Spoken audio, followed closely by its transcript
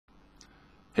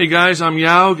Hey guys, I'm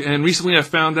YAOG, and recently I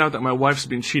found out that my wife's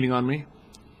been cheating on me.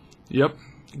 Yep,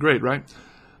 great, right?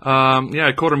 Yeah,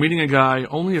 I caught her meeting a guy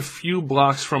only a few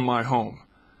blocks from my home,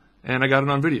 and I got it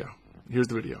on video. Here's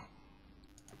the video.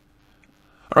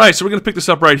 Alright, so we're going to pick this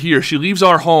up right here. She leaves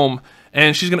our home,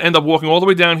 and she's going to end up walking all the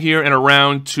way down here and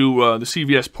around to the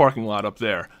CVS parking lot up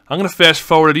there. I'm going to fast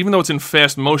forward it, even though it's in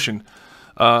fast motion.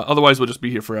 Otherwise, we'll just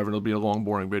be here forever. It'll be a long,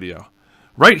 boring video.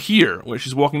 Right here, where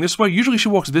she's walking this way, usually she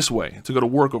walks this way to go to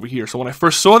work over here. So when I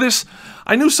first saw this,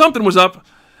 I knew something was up,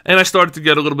 and I started to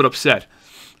get a little bit upset.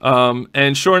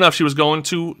 And sure enough, she was going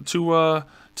to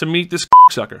meet this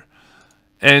sucker.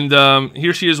 And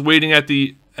here she is waiting at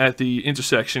the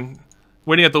intersection,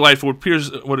 waiting at the light for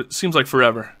what it seems like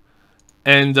forever.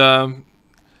 And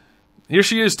here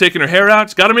she is taking her hair out.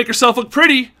 She's got to make herself look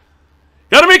pretty.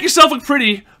 Got to make yourself look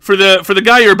pretty for the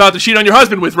guy you're about to cheat on your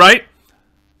husband with, right?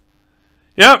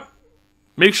 Yep.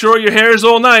 Make sure your hair is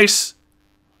all nice.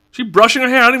 She's brushing her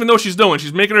hair. I don't even know what she's doing.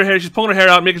 She's making her hair. She's pulling her hair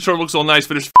out, making sure it looks all nice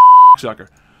for this sucker.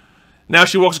 Now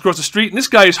she walks across the street, and this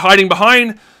guy is hiding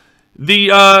behind the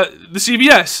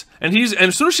CVS. And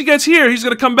as soon as she gets here, he's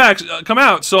gonna come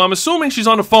out. So I'm assuming she's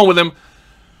on the phone with him.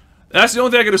 That's the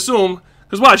only thing I can assume.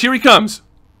 Cause watch, here he comes.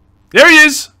 There he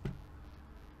is.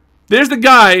 There's the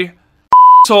guy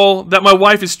that my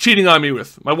wife is cheating on me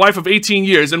with. My wife of 18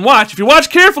 years. And watch, if you watch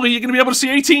carefully, you're going to be able to see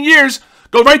 18 years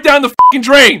go right down the fucking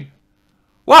drain.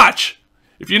 Watch.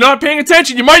 If you're not paying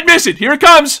attention, you might miss it. Here it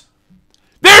comes.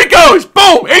 There it goes.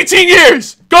 Boom. 18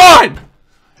 years. Gone.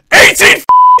 18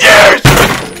 years.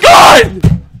 Gone.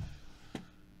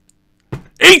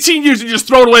 18 years, you just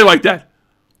throw it away like that.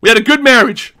 We had a good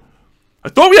marriage. I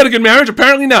thought we had a good marriage.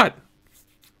 Apparently not.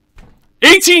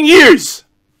 18 years.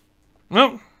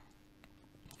 Well,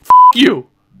 you.